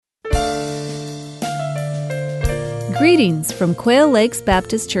Greetings from Quail Lakes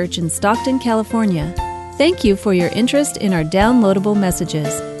Baptist Church in Stockton, California. Thank you for your interest in our downloadable messages.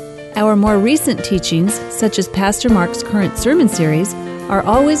 Our more recent teachings, such as Pastor Mark's current sermon series, are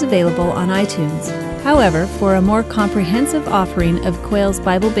always available on iTunes. However, for a more comprehensive offering of Quail's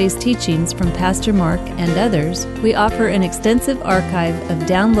Bible-based teachings from Pastor Mark and others, we offer an extensive archive of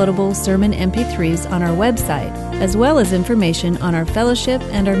downloadable sermon MP3s on our website, as well as information on our fellowship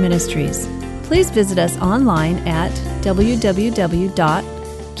and our ministries. Please visit us online at www.qlbc.org.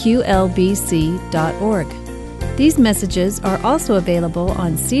 These messages are also available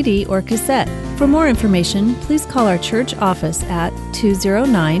on CD or cassette. For more information, please call our church office at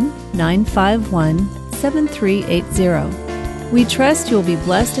 209-951-7380. We trust you will be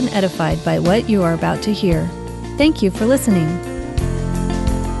blessed and edified by what you are about to hear. Thank you for listening.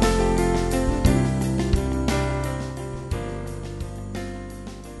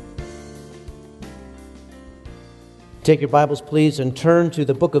 Take your Bibles, please, and turn to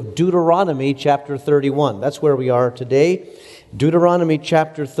the book of Deuteronomy, chapter 31. That's where we are today. Deuteronomy,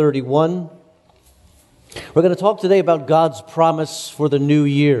 chapter 31. We're going to talk today about God's promise for the new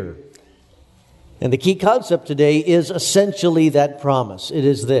year. And the key concept today is essentially that promise. It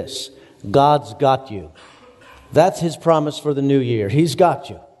is this: God's got you. That's His promise for the new year. He's got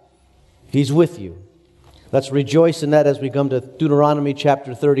you. He's with you. Let's rejoice in that as we come to Deuteronomy,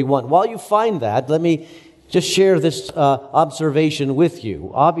 chapter 31. While you find that, let me just share this observation with you.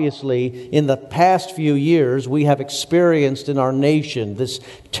 Obviously, in the past few years, we have experienced in our nation this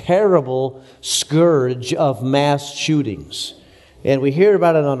terrible scourge of mass shootings. And we hear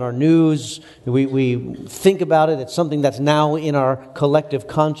about it on our news. We think about it. It's something that's now in our collective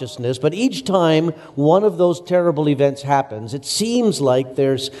consciousness. But each time one of those terrible events happens, it seems like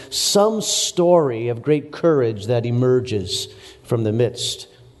there's some story of great courage that emerges from the midst.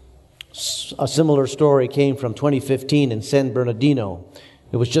 A similar story came from 2015 in San Bernardino.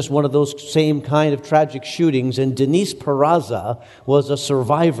 It was just one of those same kind of tragic shootings, and Denise Peraza was a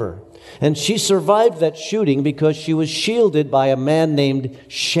survivor. And she survived that shooting because she was shielded by a man named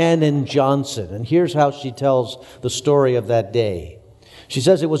Shannon Johnson. And here's how she tells the story of that day. She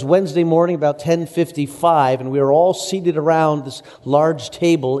says, it was Wednesday morning about 10:55, and we were all seated around this large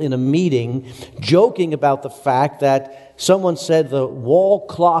table in a meeting, joking about the fact that someone said the wall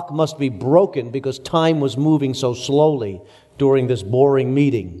clock must be broken because time was moving so slowly during this boring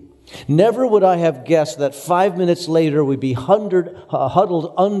meeting. Never would I have guessed that 5 minutes later we'd be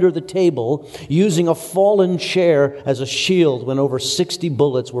huddled under the table using a fallen chair as a shield when over 60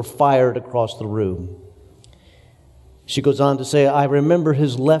 bullets were fired across the room. She goes on to say, I remember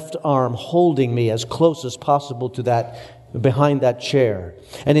his left arm holding me as close as possible to that, behind that chair,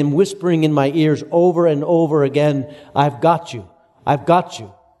 and him whispering in my ears over and over again, I've got you, I've got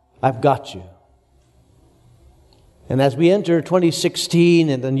you, I've got you. And as we enter 2016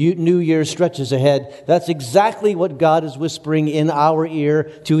 and the new year stretches ahead, that's exactly what God is whispering in our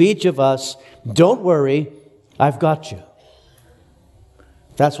ear to each of us. Don't worry, I've got you.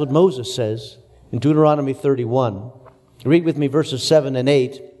 That's what Moses says in Deuteronomy 31. Read with me verses 7 and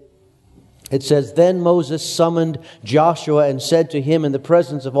 8. It says, Then Moses summoned Joshua and said to him in the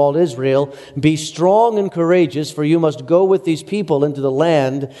presence of all Israel, Be strong and courageous, for you must go with these people into the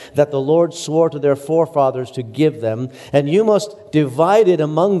land that the Lord swore to their forefathers to give them, and you must divide it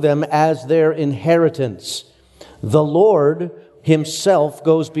among them as their inheritance. The Lord Himself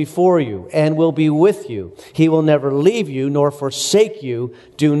goes before you and will be with you. He will never leave you nor forsake you.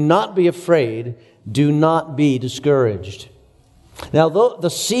 Do not be afraid. Do not be discouraged. Now, the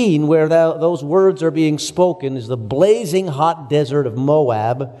scene where those words are being spoken is the blazing hot desert of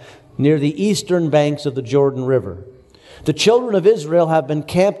Moab near the eastern banks of the Jordan River. The children of Israel have been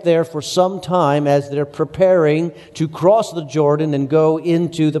camped there for some time as they're preparing to cross the Jordan and go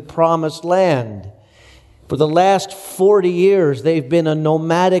into the promised land. For the last 40 years, they've been a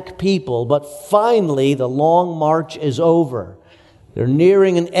nomadic people, but finally the long march is over. They're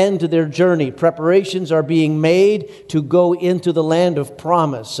nearing an end to their journey. Preparations are being made to go into the land of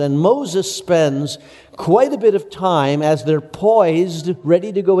promise. And Moses spends quite a bit of time as they're poised,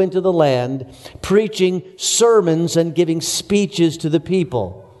 ready to go into the land, preaching sermons and giving speeches to the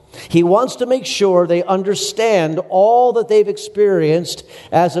people. He wants to make sure they understand all that they've experienced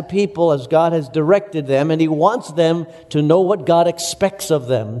as a people, as God has directed them, and He wants them to know what God expects of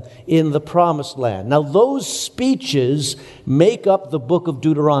them in the promised land. Now, those speeches make up the book of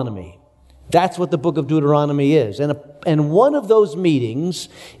Deuteronomy. That's what the book of Deuteronomy is. And one of those meetings,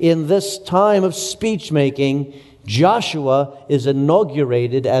 in this time of speech-making, Joshua is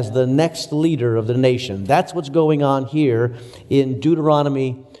inaugurated as the next leader of the nation. That's what's going on here in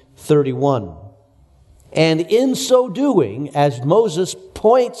Deuteronomy 31. And in so doing, as Moses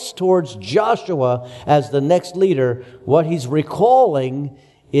points towards Joshua as the next leader, what he's recalling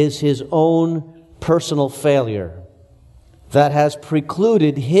is his own personal failure that has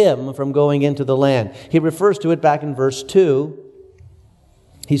precluded him from going into the land. He refers to it back in verse 2.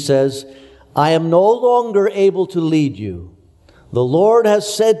 He says, I am no longer able to lead you. The Lord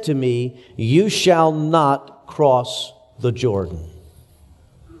has said to me, you shall not cross the Jordan.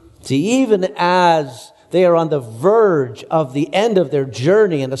 See, even as they are on the verge of the end of their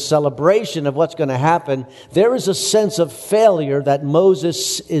journey and a celebration of what's going to happen, there is a sense of failure that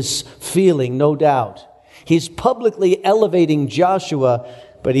Moses is feeling, no doubt. He's publicly elevating Joshua,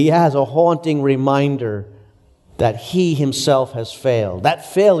 but he has a haunting reminder that he himself has failed.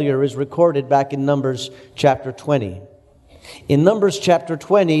 That failure is recorded back in Numbers chapter 20. In Numbers chapter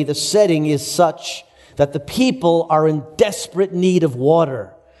 20, the setting is such that the people are in desperate need of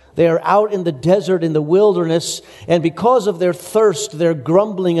water. They are out in the desert, in the wilderness, and because of their thirst, they're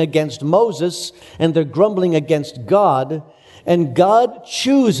grumbling against Moses and they're grumbling against God. And God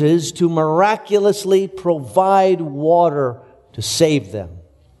chooses to miraculously provide water to save them.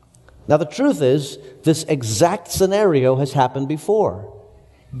 Now, the truth is, this exact scenario has happened before.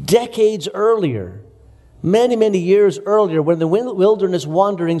 Decades earlier, many years earlier, when the wilderness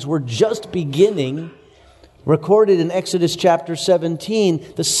wanderings were just beginning, recorded in Exodus chapter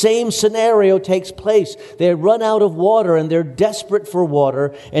 17, the same scenario takes place. They run out of water and they're desperate for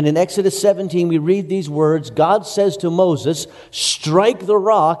water. And in Exodus 17, we read these words. God says to Moses, strike the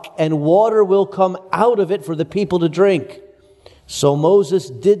rock and water will come out of it for the people to drink. So Moses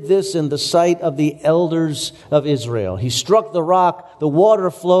did this in the sight of the elders of Israel. He struck the rock, the water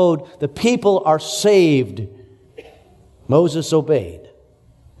flowed, the people are saved. Moses obeyed.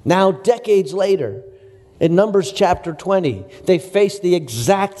 Now, decades later, in Numbers chapter 20, they face the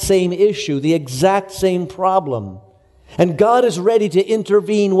exact same issue, the exact same problem. And God is ready to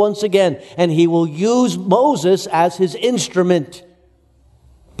intervene once again, and He will use Moses as His instrument.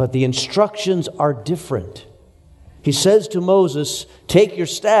 But the instructions are different. He says to Moses, take your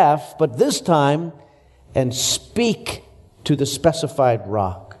staff, but this time, and speak to the specified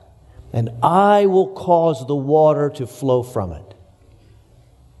rock, and I will cause the water to flow from it.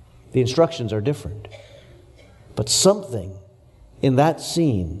 The instructions are different. But something in that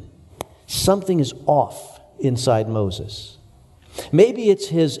scene, something is off inside Moses. Maybe it's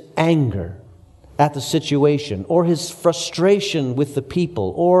his anger at the situation, or his frustration with the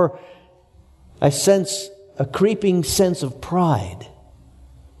people, or a creeping sense of pride.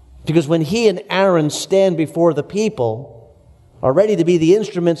 Because when he and Aaron stand before the people, are ready to be the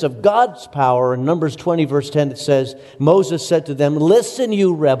instruments of God's power, in Numbers 20 verse 10 it says, Moses said to them, listen,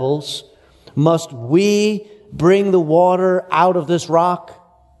 you rebels, must we bring the water out of this rock?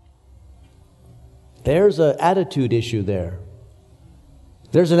 There's an attitude issue there.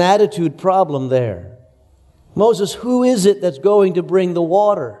 There's an attitude problem there. Moses, who is it that's going to bring the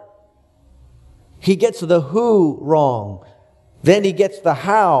water? He gets the who wrong. Then he gets the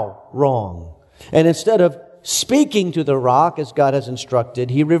how wrong. And instead of speaking to the rock as God has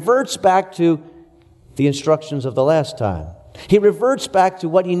instructed, he reverts back to the instructions of the last time. He reverts back to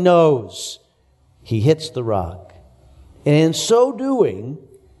what he knows. He hits the rock. And in so doing,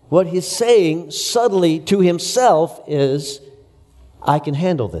 what he's saying subtly to himself is, I can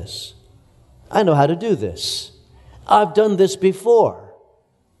handle this. I know how to do this. I've done this before.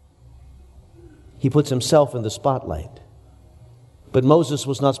 He puts himself in the spotlight. But Moses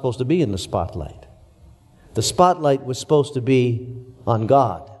was not supposed to be in the spotlight. The spotlight was supposed to be on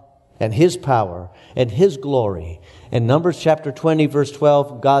God and His power and His glory. In Numbers chapter 20, verse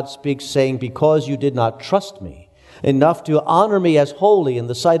 12, God speaks saying, because you did not trust me enough to honor me as holy in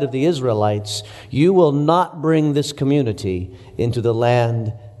the sight of the Israelites, you will not bring this community into the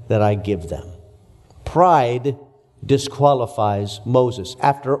land that I give them. Pride disqualifies Moses.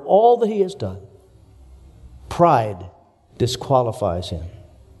 After all that he has done, pride disqualifies him.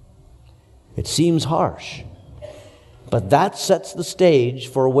 It seems harsh, but that sets the stage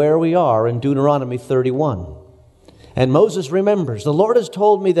for where we are in Deuteronomy 31. And Moses remembers, the Lord has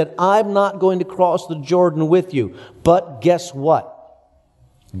told me that I'm not going to cross the Jordan with you. But guess what?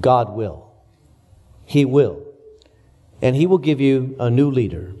 God will. He will. And He will give you a new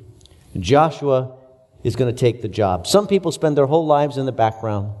leader. Joshua is going to take the job. Some people spend their whole lives in the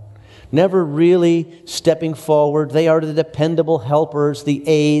background, never really stepping forward. They are the dependable helpers, the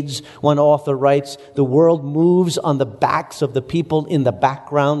aides. One author writes, the world moves on the backs of the people in the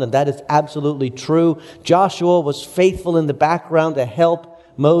background, and that is absolutely true. Joshua was faithful in the background to help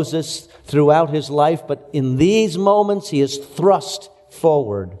Moses throughout his life, but in these moments he is thrust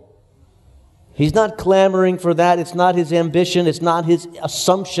forward. He's not clamoring for that. It's not his ambition. It's not his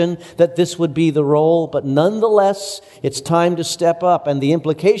assumption that this would be the role. But nonetheless, it's time to step up. And the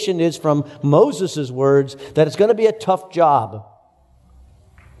implication is from Moses' words that it's going to be a tough job.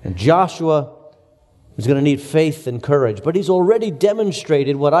 And Joshua is going to need faith and courage. But he's already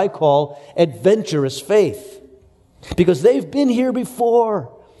demonstrated what I call adventurous faith. Because they've been here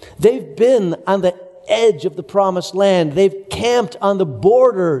before. They've been on the edge of the promised land. They've camped on the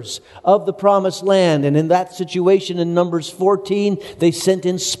borders of the promised land. And in that situation in Numbers 14, they sent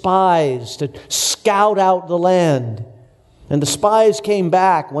in spies to scout out the land. And the spies came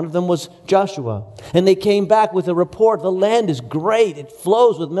back. One of them was Joshua. And they came back with a report. The land is great. It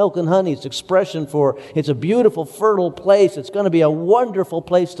flows with milk and honey. It's expression for it's a beautiful, fertile place. It's going to be a wonderful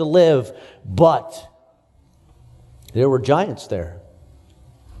place to live. But there were giants there.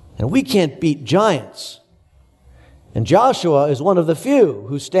 And we can't beat giants. And Joshua is one of the few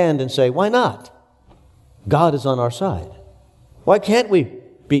who stand and say, why not? God is on our side. Why can't we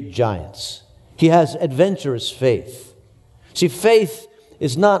beat giants? He has adventurous faith. See, faith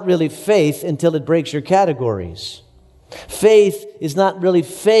is not really faith until it breaks your categories. Faith is not really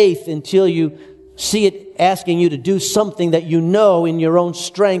faith until you see it asking you to do something that you know in your own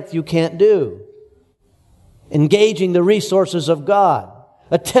strength you can't do. Engaging the resources of God.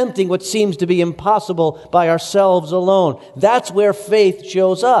 Attempting what seems to be impossible by ourselves alone. That's where faith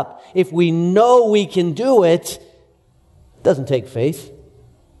shows up. If we know we can do it, it doesn't take faith.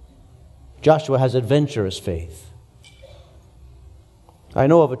 Joshua has adventurous faith. I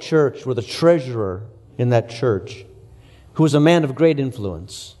know of a church where the treasurer in that church, who was a man of great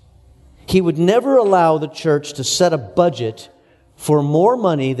influence, he would never allow the church to set a budget for more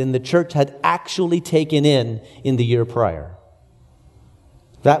money than the church had actually taken in the year prior.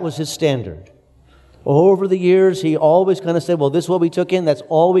 That was his standard. Over the years, he always kind of said, well, this is what we took in. That's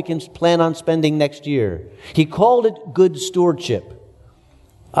all we can plan on spending next year. He called it good stewardship.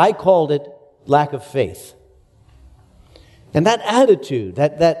 I called it lack of faith. And that attitude,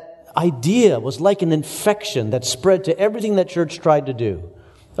 that idea was like an infection that spread to everything that church tried to do.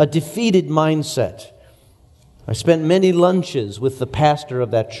 A defeated mindset. I spent many lunches with the pastor of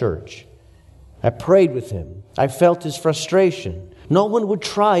that church. I prayed with him. I felt his frustration. No one would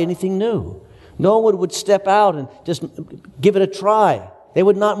try anything new. No one would step out and just give it a try. They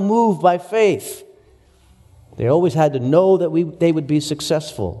would not move by faith. They always had to know that they would be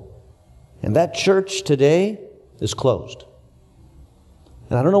successful. And that church today is closed.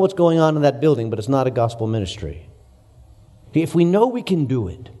 And I don't know what's going on in that building, but it's not a gospel ministry. If we know we can do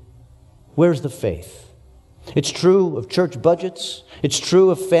it, where's the faith? It's true of church budgets. It's true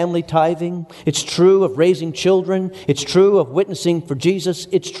of family tithing. It's true of raising children. It's true of witnessing for Jesus.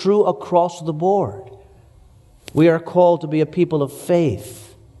 It's true across the board. We are called to be a people of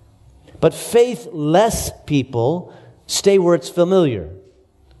faith. But faithless people stay where it's familiar.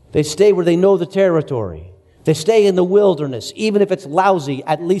 They stay where they know the territory. They stay in the wilderness. Even if it's lousy,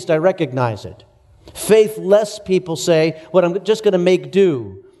 at least I recognize it. Faithless people say, well, I'm just going to make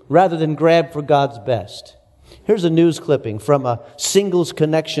do rather than grab for God's best. Here's a news clipping from a Singles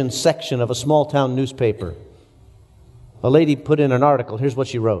Connection section of a small-town newspaper. A lady put in an article. Here's what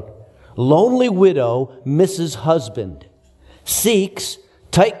she wrote. Lonely widow misses husband. Seeks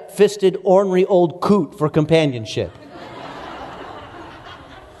tight-fisted, ornery old coot for companionship.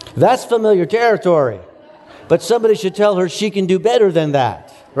 That's familiar territory. But somebody should tell her she can do better than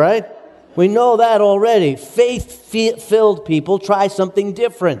that, right? We know that already. Faith-filled people try something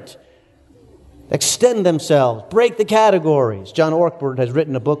different. Extend themselves, break the categories. John Ortberg has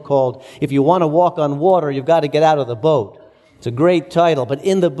written a book called If You Want to Walk on Water, You've Got to Get Out of the Boat. It's a great title, but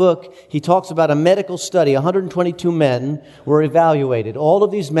in the book, he talks about a medical study. 122 men were evaluated. All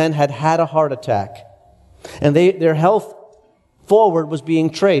of these men had had a heart attack, and their health forward was being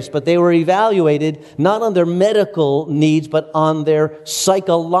traced, but they were evaluated not on their medical needs, but on their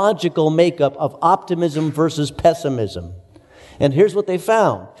psychological makeup of optimism versus pessimism. And here's what they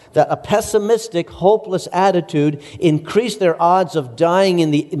found. That a pessimistic, hopeless attitude increased their odds of dying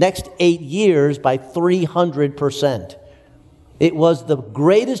in the next 8 years by 300%. It was the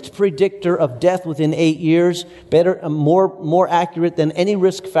greatest predictor of death within 8 years, better, more accurate than any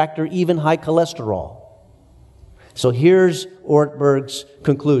risk factor, even high cholesterol. So here's Ortberg's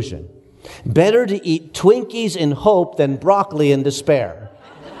conclusion. Better to eat Twinkies in hope than broccoli in despair.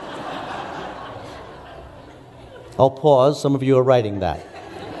 I'll pause. Some of you are writing that.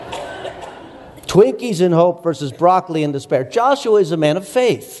 Twinkies in hope versus broccoli in despair. Joshua is a man of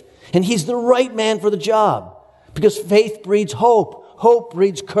faith, and he's the right man for the job because faith breeds hope. Hope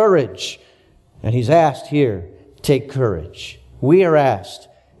breeds courage. And he's asked here, take courage. We are asked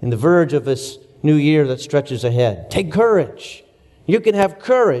in the verge of this new year that stretches ahead. Take courage. You can have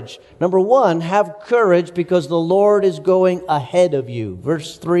courage. Number one, have courage because the Lord is going ahead of you.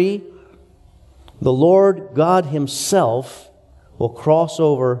 Verse 3, the Lord God Himself will cross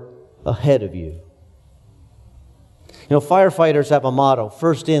over ahead of you. You know, firefighters have a motto,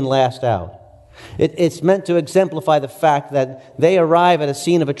 first in, last out. It's meant to exemplify the fact that they arrive at a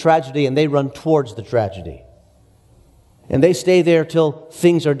scene of a tragedy and they run towards the tragedy. And they stay there till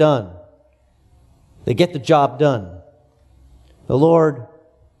things are done. They get the job done. The Lord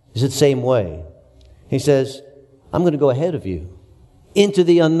is the same way. He says, I'm going to go ahead of you into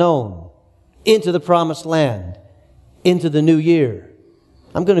the unknown, into the promised land, into the new year.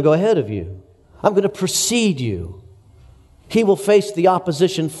 I'm going to go ahead of you. I'm going to precede you. He will face the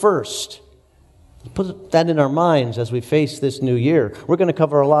opposition first. Put that in our minds as we face this new year. We're going to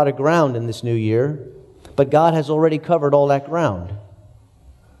cover a lot of ground in this new year, but God has already covered all that ground.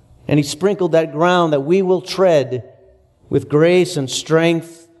 And He sprinkled that ground that we will tread with grace and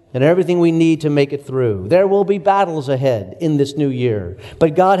strength and everything we need to make it through. There will be battles ahead in this new year,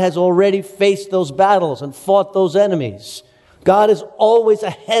 but God has already faced those battles and fought those enemies. God is always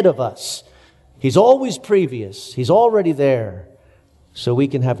ahead of us. He's always previous. He's already there, so we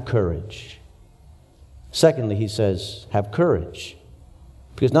can have courage. Secondly, He says, have courage.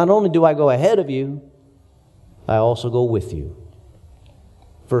 Because not only do I go ahead of you, I also go with you.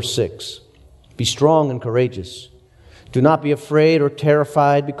 Verse 6, be strong and courageous. Do not be afraid or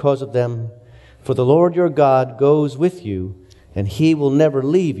terrified because of them, for the Lord your God goes with you, and He will never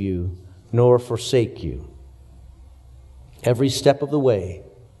leave you nor forsake you. Every step of the way,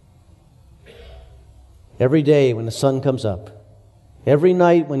 every day when the sun comes up, every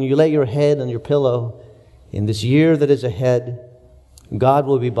night when you lay your head on your pillow, in this year that is ahead, God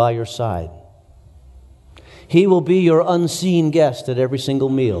will be by your side. He will be your unseen guest at every single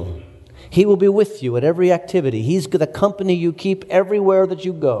meal. He will be with you at every activity. He's the company you keep everywhere that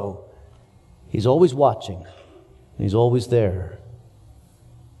you go. He's always watching, and He's always there.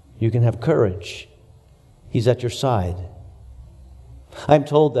 You can have courage. He's at your side. I'm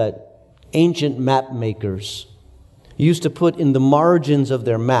told that ancient map makers used to put in the margins of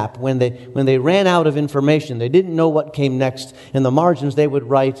their map, when they ran out of information, they didn't know what came next, in the margins they would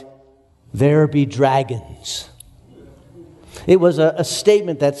write, "There be dragons." It was a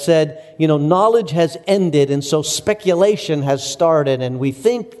statement that said, knowledge has ended, and so speculation has started, and we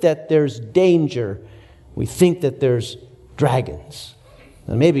think that there's danger. We think that there's dragons.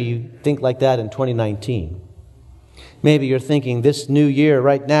 And maybe you think like that in 2019. Maybe you're thinking, this new year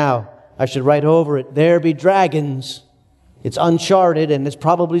right now, I should write over it, "There be dragons." It's uncharted and it's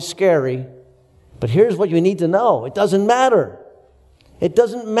probably scary. But here's what you need to know. It doesn't matter. It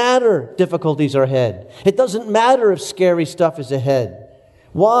doesn't matter if difficulties are ahead. It doesn't matter if scary stuff is ahead.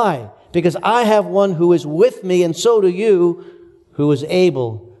 Why? Because I have one who is with me, and so do you, who is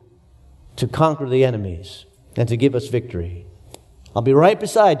able to conquer the enemies and to give us victory. I'll be right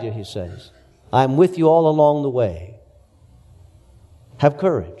beside you, He says. I'm with you all along the way. Have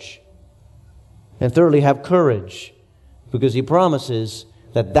courage. And thirdly, have courage, because He promises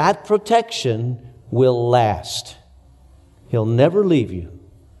that protection will last. He'll never leave you.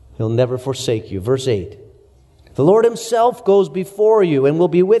 He'll never forsake you. Verse 8, the Lord Himself goes before you and will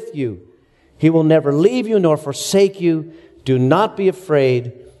be with you. He will never leave you nor forsake you. Do not be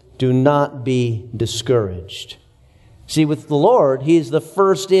afraid. Do not be discouraged. See, with the Lord, He is the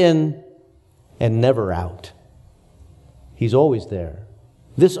first in and never out. He's always there.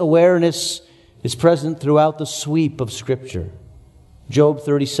 This awareness is present throughout the sweep of Scripture. Job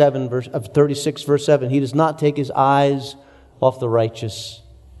 36, verse 7, He does not take His eyes off the righteous.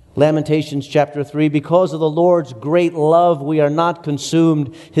 Lamentations chapter 3, because of the Lord's great love, we are not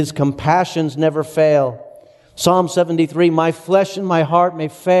consumed. His compassions never fail. Psalm 73, my flesh and my heart may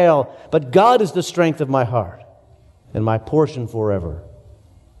fail, but God is the strength of my heart and my portion forever.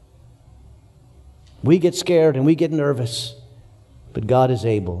 We get scared and we get nervous, but God is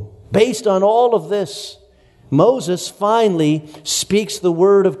able. Based on all of this, Moses finally speaks the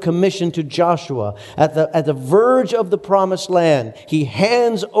word of commission to Joshua. At the verge of the promised land, he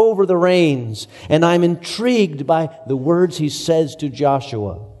hands over the reins, and I'm intrigued by the words he says to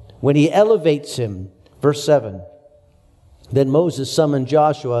Joshua when he elevates him. Verse 7, then Moses summoned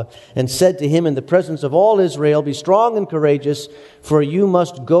Joshua and said to him in the presence of all Israel, be strong and courageous, for you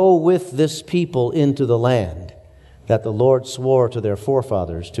must go with this people into the land that the Lord swore to their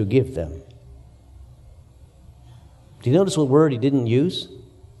forefathers to give them. Do you notice what word he didn't use?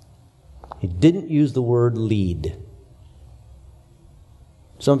 He didn't use the word lead.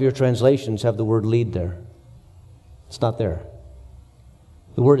 Some of your translations have the word lead there. It's not there.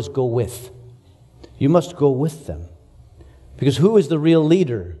 The word is go with. You must go with them. Because who is the real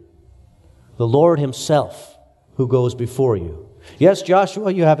leader? The Lord Himself, who goes before you. Yes,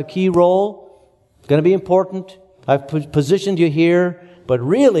 Joshua, you have a key role. It's going to be important. I've positioned you here. But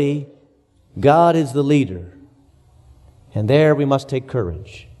really, God is the leader. And there we must take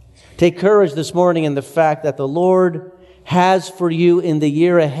courage. Take courage this morning in the fact that the Lord has for you in the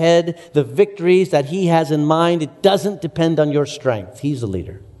year ahead the victories that He has in mind. It doesn't depend on your strength. He's the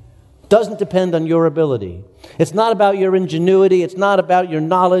leader. It doesn't depend on your ability. It's not about your ingenuity. It's not about your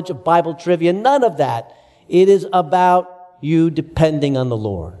knowledge of Bible trivia. None of that. It is about you depending on the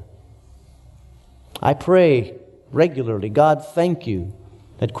Lord. I pray regularly, God, thank you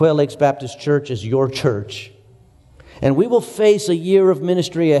that Quail Lakes Baptist Church is your church. And we will face a year of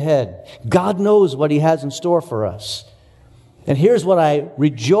ministry ahead. God knows what He has in store for us. And here's what I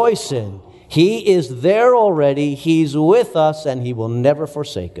rejoice in. He is there already. He's with us, and He will never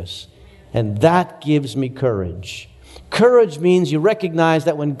forsake us. And that gives me courage. Courage means you recognize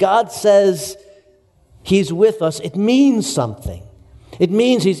that when God says He's with us, it means something. It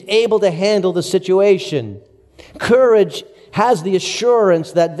means He's able to handle the situation. Courage has the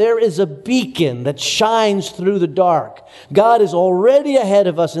assurance that there is a beacon that shines through the dark. God is already ahead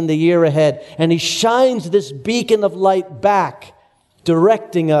of us in the year ahead, and He shines this beacon of light back,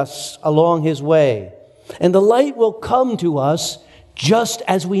 directing us along His way. And the light will come to us just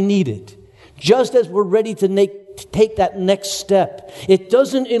as we need it, just as we're ready to take that next step. It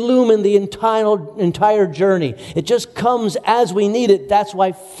doesn't illumine the entire journey. It just comes as we need it. That's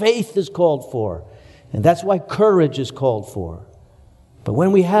why faith is called for. And that's why courage is called for. But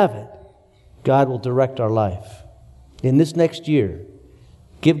when we have it, God will direct our life. In this next year,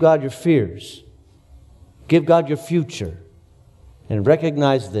 give God your fears. Give God your future. And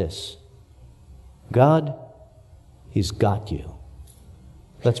recognize this. God, He's got you.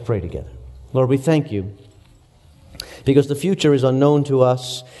 Let's pray together. Lord, we thank You because the future is unknown to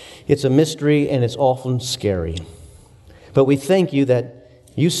us. It's a mystery and it's often scary. But we thank You that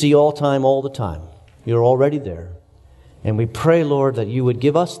You see all time, all the time. You're already there. And we pray, Lord, that You would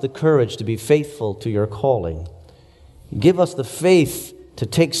give us the courage to be faithful to Your calling. Give us the faith to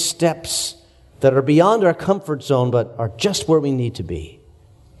take steps that are beyond our comfort zone, but are just where we need to be.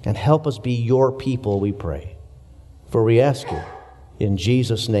 And help us be Your people, we pray. For we ask You in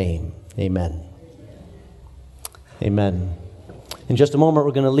Jesus' name. Amen. Amen. In just a moment,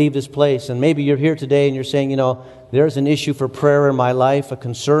 we're going to leave this place. And maybe you're here today and you're saying, there's an issue for prayer in my life, a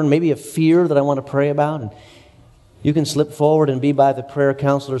concern, maybe a fear that I want to pray about. And you can slip forward and be by the prayer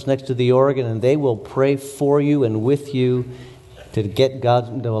counselors next to the organ, and they will pray for you and with you to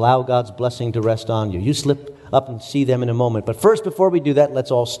allow God's blessing to rest on you. You slip up and see them in a moment. But first, before we do that,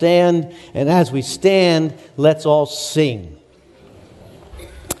 let's all stand. And as we stand, let's all sing.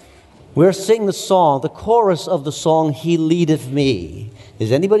 We're singing the song, the chorus of the song, He Leadeth Me.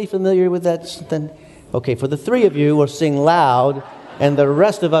 Is anybody familiar with that? Okay, for the three of you, we'll sing loud, and the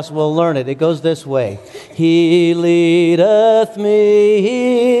rest of us will learn it. It goes this way. He leadeth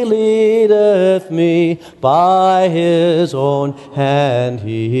me, by His own hand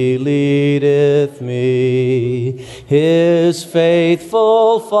He leadeth me. His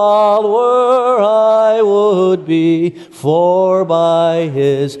faithful follower I would be, for by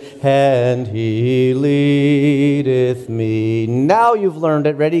His hand He leadeth me. Now you've learned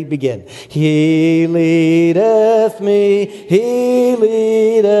it. Ready? Begin. He leadeth me,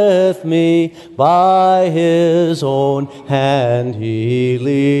 by His own hand He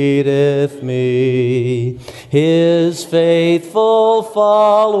leadeth me. His faithful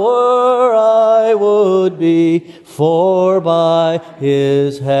follower I would be, for by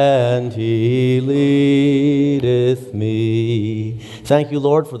His hand He leadeth me. Thank You,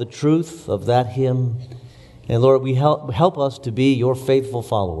 Lord, for the truth of that hymn. And Lord, we help us to be Your faithful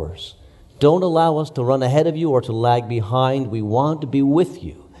followers. Don't allow us to run ahead of You or to lag behind. We want to be with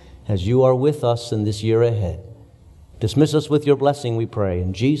You as You are with us in this year ahead. Dismiss us with Your blessing, we pray.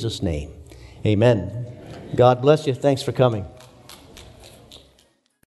 In Jesus' name, amen. God bless you. Thanks for coming.